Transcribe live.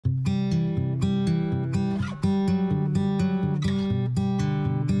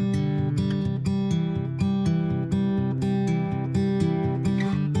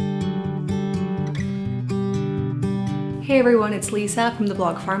Hey everyone, it's Lisa from the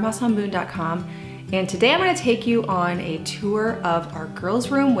blog farmhouseonboone.com, and today I'm going to take you on a tour of our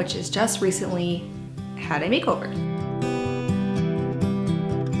girls' room, which has just recently had a makeover.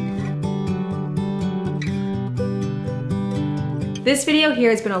 This video here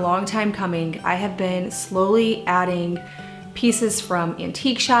has been a long time coming. I have been slowly adding pieces from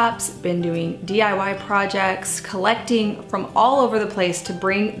antique shops, been doing DIY projects, collecting from all over the place to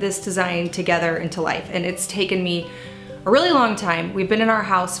bring this design together into life, and it's taken me a really long time. We've been in our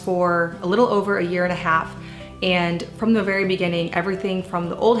house for a little over a year and a half, and from the very beginning, everything from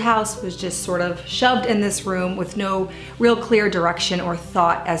the old house was just sort of shoved in this room with no real clear direction or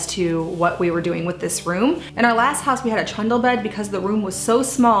thought as to what we were doing with this room. In our last house, we had a trundle bed because the room was so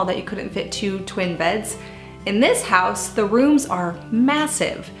small that you couldn't fit two twin beds. In this house, the rooms are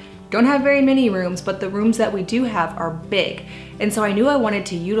massive. Don't have very many rooms, but the rooms that we do have are big. And so I knew I wanted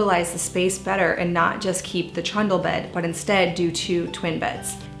to utilize the space better and not just keep the trundle bed, but instead do two twin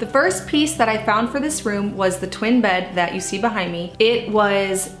beds. The first piece that I found for this room was the twin bed that you see behind me. It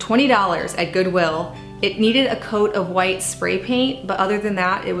was $20 at Goodwill. It needed a coat of white spray paint, but other than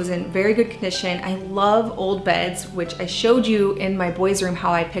that, it was in very good condition. I love old beds, which I showed you in my boys' room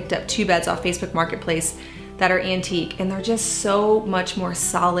how I picked up two beds off Facebook Marketplace that are antique, and they're just so much more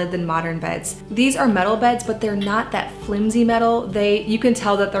solid than modern beds. These are metal beds, but they're not that flimsy metal. You can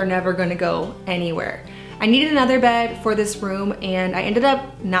tell that they're never gonna go anywhere. I needed another bed for this room, and I ended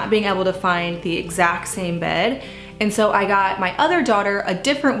up not being able to find the exact same bed. And so I got my other daughter a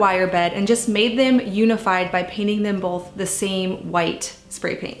different wire bed and just made them unified by painting them both the same white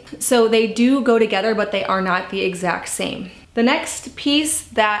spray paint. So they do go together, but they are not the exact same. The next piece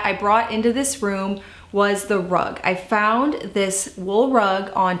that I brought into this room was the rug. I found this wool rug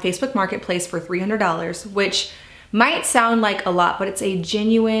on Facebook Marketplace for $300, which might sound like a lot, but it's a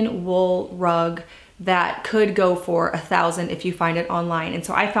genuine wool rug that could go for $1,000 if you find it online. And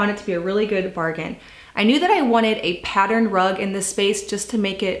so I found it to be a really good bargain. I knew that I wanted a patterned rug in this space just to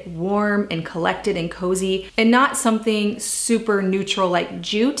make it warm and collected and cozy, and not something super neutral like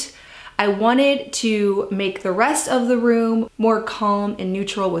jute. I wanted to make the rest of the room more calm and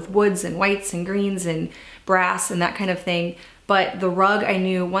neutral with woods and whites and greens and brass and that kind of thing. But the rug, I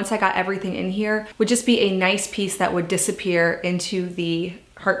knew once I got everything in here, would just be a nice piece that would disappear into the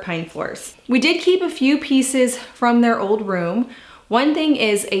heart pine floors. We did keep a few pieces from their old room. One thing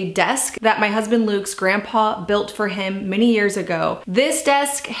is a desk that my husband Luke's grandpa built for him many years ago. This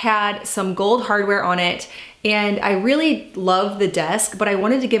desk had some gold hardware on it, and I really love the desk, but I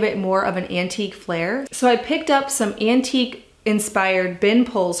wanted to give it more of an antique flair. So I picked up some antique inspired bin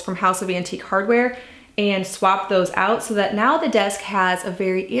pulls from House of Antique Hardware and swapped those out so that now the desk has a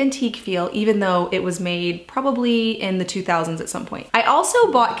very antique feel, even though it was made probably in the 2000s at some point. I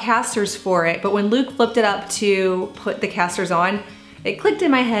also bought casters for it, but when Luke flipped it up to put the casters on, it clicked in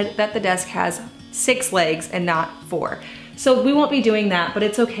my head that the desk has 6 legs and not 4. So we won't be doing that, but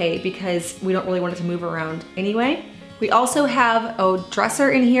it's okay because we don't really want it to move around anyway. We also have a dresser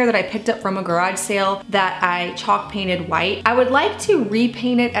in here that I picked up from a garage sale that I chalk painted white. I would like to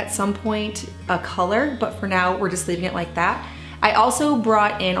repaint it at some point a color, but for now we're just leaving it like that. I also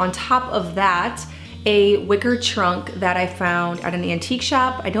brought in, on top of that, a wicker trunk that I found at an antique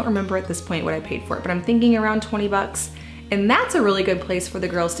shop. I don't remember at this point what I paid for it, but I'm thinking around 20 bucks. And that's a really good place for the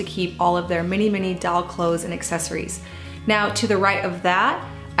girls to keep all of their mini doll clothes and accessories. Now, to the right of that,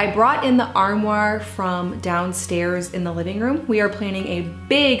 I brought in the armoire from downstairs in the living room. We are planning a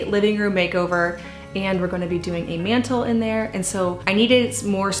big living room makeover, and we're gonna be doing a mantle in there. And so I needed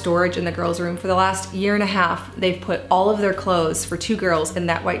more storage in the girls' room. For the last year and a half, they've put all of their clothes for 2 girls in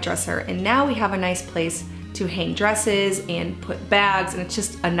that white dresser. And now we have a nice place to hang dresses and put bags, and it's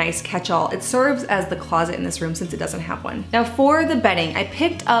just a nice catch-all. It serves as the closet in this room since it doesn't have one. Now for the bedding, I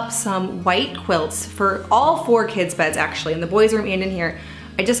picked up some white quilts for all 4 kids' beds actually, in the boys' room and in here.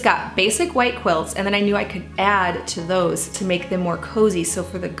 I just got basic white quilts, and then I knew I could add to those to make them more cozy. So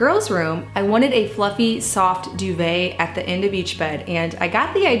for the girls' room, I wanted a fluffy, soft duvet at the end of each bed, and I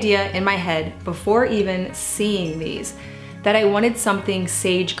got the idea in my head before even seeing these that I wanted something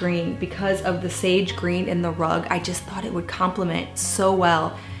sage green. Because of the sage green in the rug, I just thought it would complement so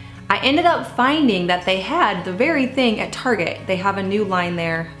well. I ended up finding that they had the very thing at Target. They have a new line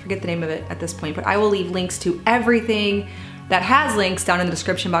there, I forget the name of it at this point, but I will leave links to everything that has links down in the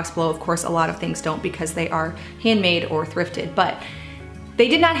description box below. Of course, a lot of things don't because they are handmade or thrifted, but they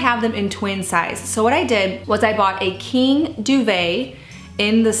did not have them in twin size. So what I did was I bought a king duvet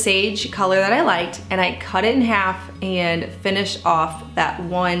in the sage color that I liked, and I cut it in half and finished off that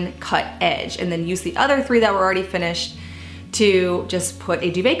one cut edge, and then used the other 3 that were already finished to just put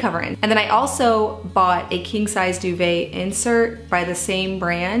a duvet cover in. And then I also bought a king size duvet insert by the same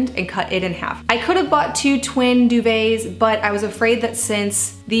brand and cut it in half. I could have bought 2 twin duvets, but I was afraid that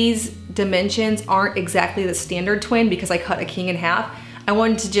since these dimensions aren't exactly the standard twin because I cut a king in half, I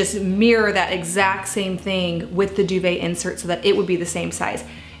wanted to just mirror that exact same thing with the duvet insert so that it would be the same size.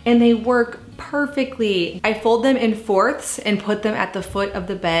 And they work perfectly. I fold them in fourths and put them at the foot of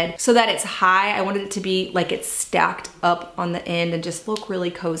the bed so that it's high. I wanted it to be like it's stacked up on the end and just look really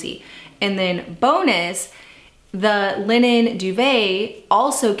cozy. And then bonus, the linen duvet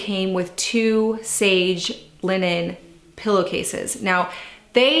also came with 2 sage linen pillowcases. Now,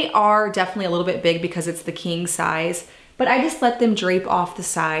 they are definitely a little bit big because it's the king size, but I just let them drape off the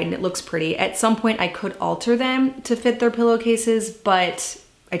side and it looks pretty. At some point I could alter them to fit their pillowcases, but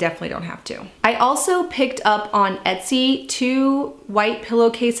I definitely don't have to. I also picked up on Etsy 2 white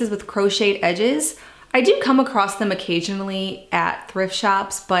pillowcases with crocheted edges. I do come across them occasionally at thrift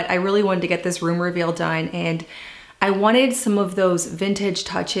shops, but I really wanted to get this room reveal done and I wanted some of those vintage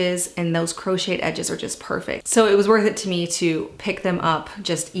touches, and those crocheted edges are just perfect. So it was worth it to me to pick them up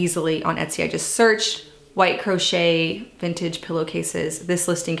just easily on Etsy. I just searched white crochet vintage pillowcases. This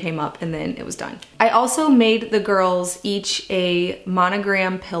listing came up and then it was done. I also made the girls each a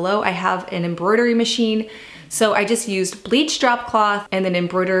monogram pillow. I have an embroidery machine, so I just used bleach drop cloth and then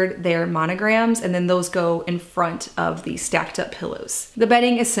embroidered their monograms, and then those go in front of the stacked up pillows. The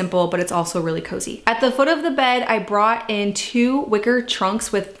bedding is simple, but it's also really cozy. At the foot of the bed, I brought in 2 wicker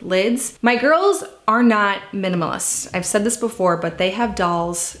trunks with lids. My girls are not minimalists. I've said this before, but they have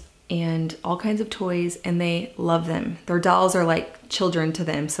dolls and all kinds of toys and they love them. Their dolls are like children to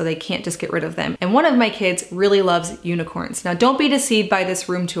them, so they can't just get rid of them. And one of my kids really loves unicorns. Now don't be deceived by this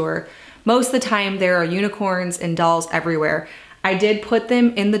room tour. Most of the time there are unicorns and dolls everywhere. I did put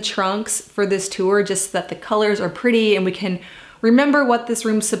them in the trunks for this tour just so that the colors are pretty and we can remember what this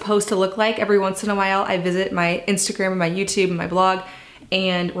room's supposed to look like. Every once in a while I visit my Instagram and my YouTube and my blog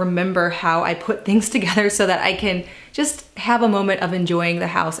and remember how I put things together so that I can just have a moment of enjoying the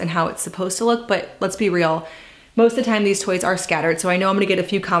house and how it's supposed to look. But let's be real, most of the time these toys are scattered, so I know I'm gonna get a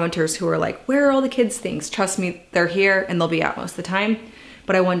few commenters who are like, where are all the kids' things? Trust me, they're here and they'll be out most of the time.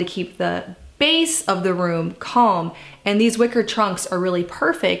 But I wanted to keep the base of the room calm, and these wicker trunks are really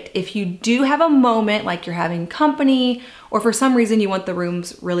perfect if you do have a moment like you're having company, or for some reason you want the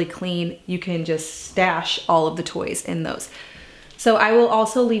rooms really clean, you can just stash all of the toys in those. So I will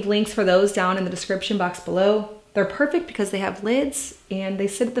also leave links for those down in the description box below. They're perfect because they have lids and they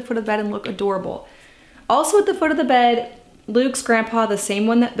sit at the foot of the bed and look adorable. Also at the foot of the bed, Luke's grandpa, the same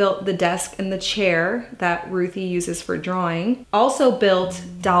one that built the desk and the chair that Ruthie uses for drawing, also built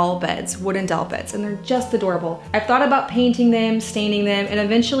doll beds, wooden doll beds, and they're just adorable. I've thought about painting them, staining them, and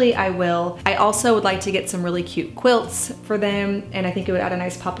eventually I will. I also would like to get some really cute quilts for them, and I think it would add a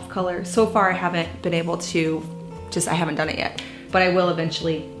nice pop of color. So far I haven't been able to, I haven't done it yet, but I will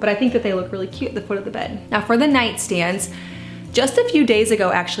eventually. But I think that they look really cute at the foot of the bed. Now for the nightstands, just a few days ago,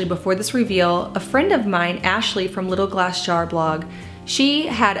 actually, before this reveal, a friend of mine, Ashley from Little Glass Jar blog, she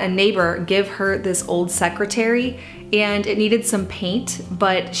had a neighbor give her this old secretary and it needed some paint,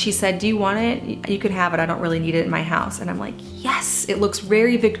 but she said, do you want it? You can have it, I don't really need it in my house. And I'm like, yes, it looks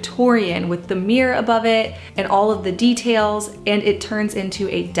very Victorian with the mirror above it and all of the details, and it turns into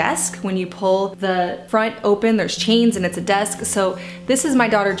a desk. When you pull the front open, there's chains and it's a desk. So this is my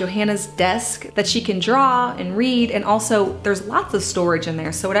daughter Johanna's desk that she can draw and read, and also there's lots of storage in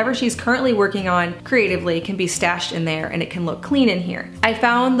there. So whatever she's currently working on creatively can be stashed in there and it can look clean in here. I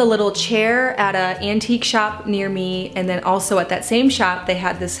found the little chair at an antique shop near me, and then also at that same shop they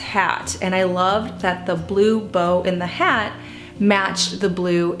had this hat, and I loved that the blue bow in the hat matched the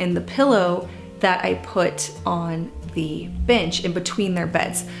blue in the pillow that I put on the bench in between their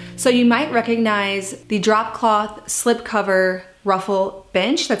beds. So you might recognize the drop cloth slip cover ruffle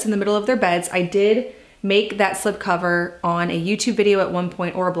bench that's in the middle of their beds. I did make that slip cover on a YouTube video at one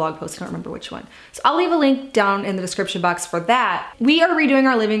point, or a blog post, I don't remember which one. So I'll leave a link down in the description box for that. We are redoing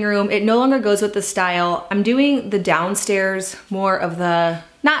our living room. It no longer goes with the style. I'm doing the downstairs more of the,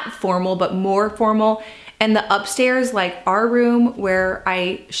 not formal, but more formal, and the upstairs, like our room where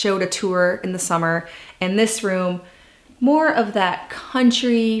I showed a tour in the summer, and this room, more of that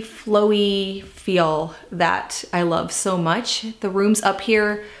country, flowy feel that I love so much. The rooms up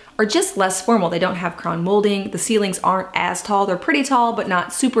here are just less formal. They don't have crown molding. The ceilings aren't as tall. They're pretty tall, but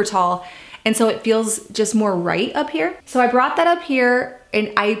not super tall. And so it feels just more right up here. So I brought that up here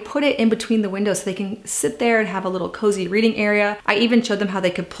and I put it in between the windows so they can sit there and have a little cozy reading area. I even showed them how they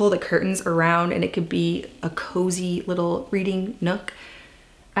could pull the curtains around and it could be a cozy little reading nook.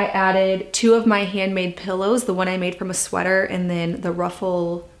 I added 2 of my handmade pillows, the one I made from a sweater and then the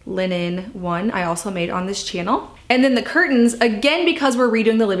ruffle linen one I also made on this channel. And then the curtains, again, because we're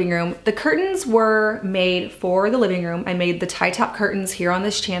redoing the living room, the curtains were made for the living room. I made the tie top curtains here on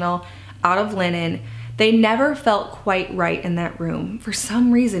this channel out of linen. They never felt quite right in that room. For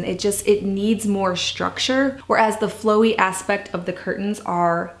some reason, it needs more structure, whereas the flowy aspect of the curtains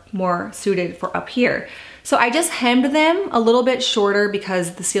are more suited for up here. So I just hemmed them a little bit shorter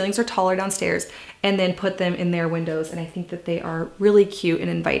because the ceilings are taller downstairs, and then put them in their windows, and I think that they are really cute and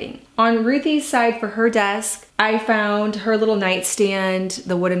inviting. On Ruthie's side for her desk, I found her little nightstand,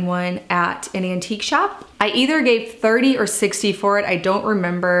 the wooden one, at an antique shop. I either gave 30 or 60 for it, I don't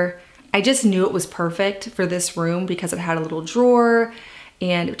remember. I just knew it was perfect for this room because it had a little drawer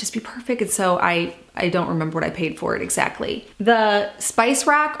and it would just be perfect. And so I don't remember what I paid for it exactly. The spice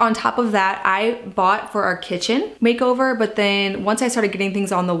rack on top of that, I bought for our kitchen makeover, but then once I started getting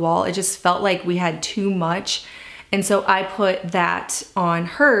things on the wall, it just felt like we had too much. And so I put that on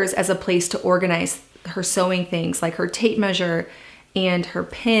hers as a place to organize her sewing things, like her tape measure and her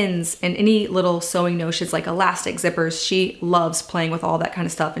pins and any little sewing notions like elastic zippers. She loves playing with all that kind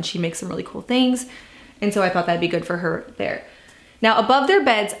of stuff and she makes some really cool things. And so I thought that'd be good for her there. Now above their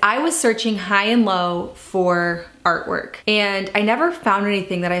beds, I was searching high and low for artwork and I never found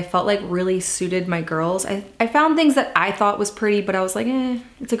anything that I felt like really suited my girls. I found things that I thought was pretty, but I was like,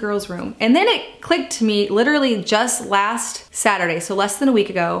 it's a girl's room. And then it clicked to me literally just last Saturday, so less than a week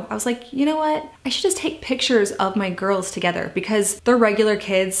ago. I was like, you know what? I should just take pictures of my girls together because they're regular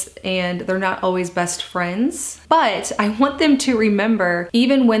kids and they're not always best friends. But I want them to remember,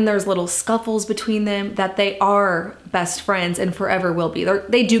 even when there's little scuffles between them, that they are best friends and forever will be.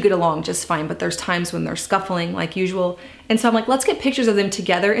 They do get along just fine, but there's times when they're scuffling like usual. And so I'm like, let's get pictures of them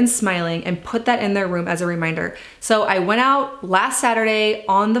together and smiling and put that in their room as a reminder. So I went out last Saturday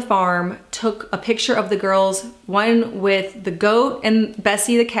on the farm, took a picture of the girls, one with the goat and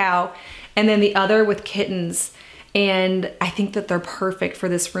Bessie the cow, and then the other with kittens. And I think that they're perfect for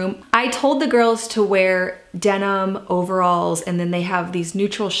this room. I told the girls to wear denim overalls and then they have these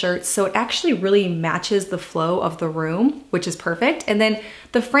neutral shirts, so it actually really matches the flow of the room, which is perfect. And then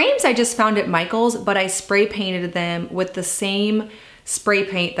the frames I just found at Michael's, but I spray painted them with the same spray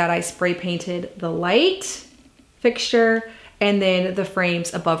paint that I spray painted the light fixture and then the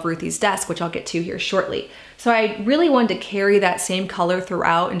frames above Ruthie's desk, which I'll get to here shortly. So I really wanted to carry that same color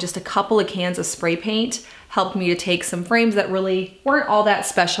throughout, and just a couple of cans of spray paint helped me to take some frames that really weren't all that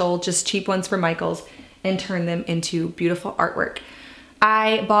special, just cheap ones from Michael's, and turn them into beautiful artwork.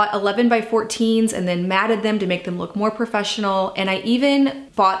 I bought 11 by 14s and then matted them to make them look more professional. And I even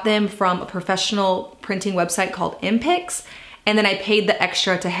bought them from a professional printing website called EBOOKS. And then I paid the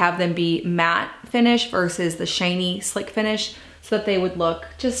extra to have them be matte finish versus the shiny slick finish so that they would look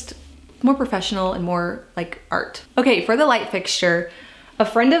just more professional and more like art. Okay, for the light fixture, a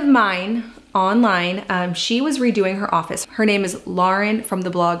friend of mine online, she was redoing her office. Her name is Lauren from the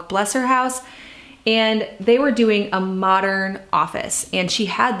blog Bless Her House, and they were doing a modern office, and she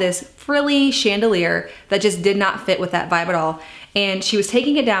had this frilly chandelier that just did not fit with that vibe at all. And she was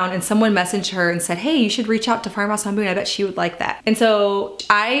taking it down and someone messaged her and said, hey, you should reach out to Farmhouse on Boone. I bet she would like that. And so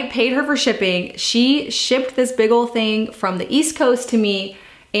I paid her for shipping. She shipped this big old thing from the East Coast to me,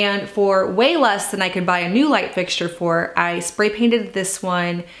 and for way less than I could buy a new light fixture for, I spray painted this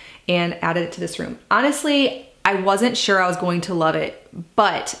one and added it to this room. Honestly, I wasn't sure I was going to love it,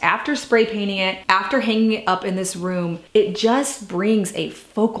 but after spray painting it, after hanging it up in this room, it just brings a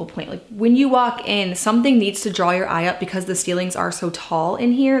focal point. Like when you walk in, something needs to draw your eye up because the ceilings are so tall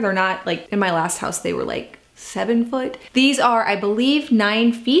in here. They're not like in my last house, they were like 7 foot. These are, I believe,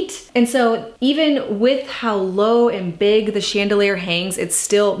 9 feet. And so even with how low and big the chandelier hangs, it's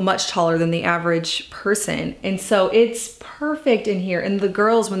still much taller than the average person. And so it's perfect in here. And the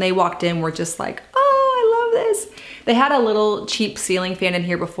girls, when they walked in, were just like, oh, I love this. They had a little cheap ceiling fan in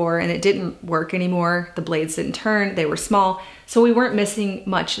here before and it didn't work anymore. The blades didn't turn, they were small. So we weren't missing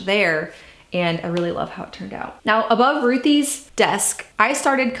much there. And I really love how it turned out. Now above Ruthie's desk, I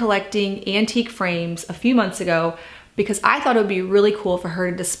started collecting antique frames a few months ago because I thought it would be really cool for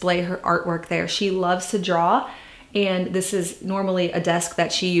her to display her artwork there. She loves to draw, and this is normally a desk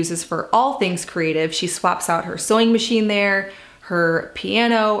that she uses for all things creative. She swaps out her sewing machine there, her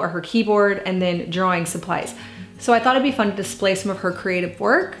piano or her keyboard, and then drawing supplies. So I thought it'd be fun to display some of her creative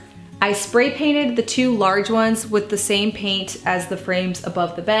work. I spray painted the 2 large ones with the same paint as the frames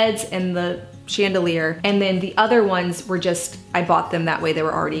above the beds and the chandelier. And then the other ones were just, I bought them that way, they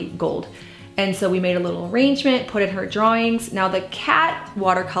were already gold. And so we made a little arrangement, put in her drawings. Now the cat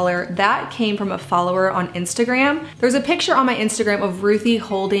watercolor, that came from a follower on Instagram. There's a picture on my Instagram of Ruthie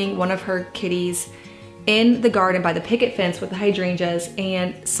holding one of her kitties in the garden by the picket fence with the hydrangeas,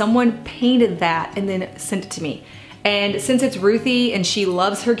 and someone painted that and then sent it to me. And since it's Ruthie and she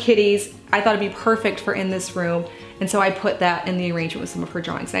loves her kitties, I thought it'd be perfect for in this room. And so I put that in the arrangement with some of her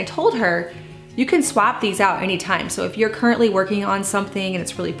drawings. And I told her, you can swap these out anytime. So if you're currently working on something and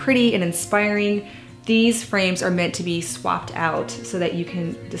it's really pretty and inspiring, these frames are meant to be swapped out so that you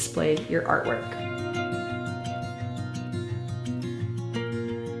can display your artwork.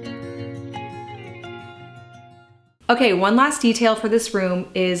 Okay, one last detail for this room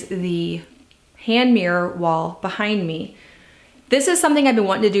is the hand mirror wall behind me. This is something I've been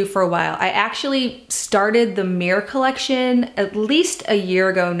wanting to do for a while. I actually started the mirror collection at least a year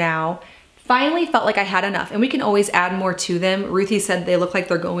ago now. Finally felt like I had enough, and we can always add more to them. Ruthie said they look like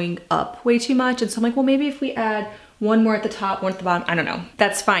they're going up way too much, and so I'm like, well, maybe if we add one more at the top, one at the bottom, I don't know,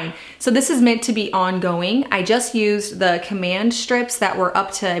 that's fine. So this is meant to be ongoing. I just used the command strips that were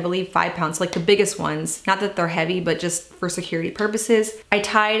up to, I believe, 5 pounds, like the biggest ones. Not that they're heavy, but just for security purposes. I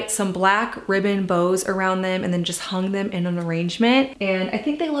tied some black ribbon bows around them and then just hung them in an arrangement. And I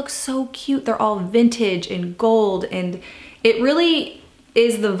think they look so cute. They're all vintage and gold, and it really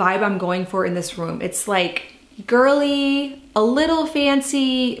is the vibe I'm going for in this room. It's like girly, a little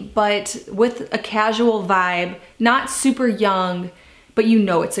fancy, but with a casual vibe, not super young, but you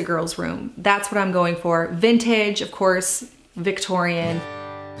know it's a girl's room. That's what I'm going for. Vintage, of course, Victorian.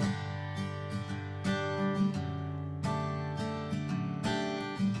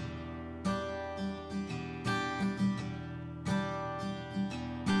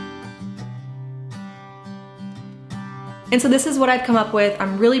 And so this is what I've come up with.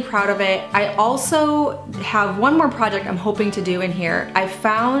 I'm really proud of it. I also have one more project I'm hoping to do in here. I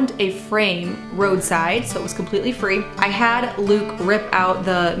found a frame roadside, so it was completely free. I had Luke rip out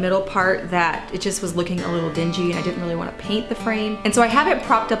the middle part that it just was looking a little dingy and I didn't really want to paint the frame. And so I have it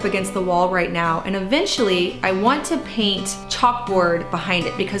propped up against the wall right now, and eventually I want to paint chalkboard behind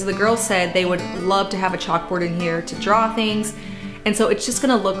it because the girls said they would love to have a chalkboard in here to draw things. And so it's just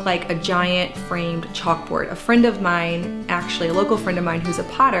gonna look like a giant framed chalkboard. A friend of mine, actually a local friend of mine who's a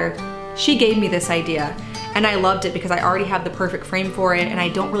potter, she gave me this idea. And I loved it because I already have the perfect frame for it, and I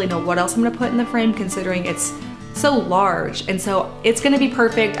don't really know what else I'm gonna put in the frame considering it's so large. And so it's gonna be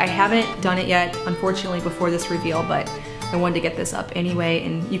perfect. I haven't done it yet, unfortunately, before this reveal, but I wanted to get this up anyway,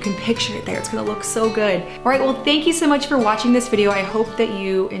 and you can picture it there. It's gonna look so good. All right, well, thank you so much for watching this video. I hope that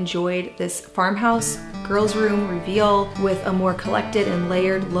you enjoyed this farmhouse girls' room reveal with a more collected and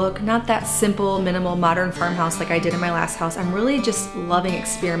layered look. Not that simple, minimal, modern farmhouse like I did in my last house. I'm really just loving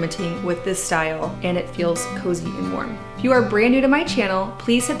experimenting with this style, and it feels cozy and warm. If you are brand new to my channel,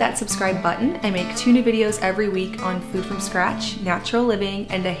 please hit that subscribe button. I make 2 new videos every week on food from scratch, natural living,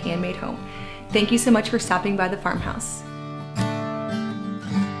 and a handmade home. Thank you so much for stopping by the farmhouse.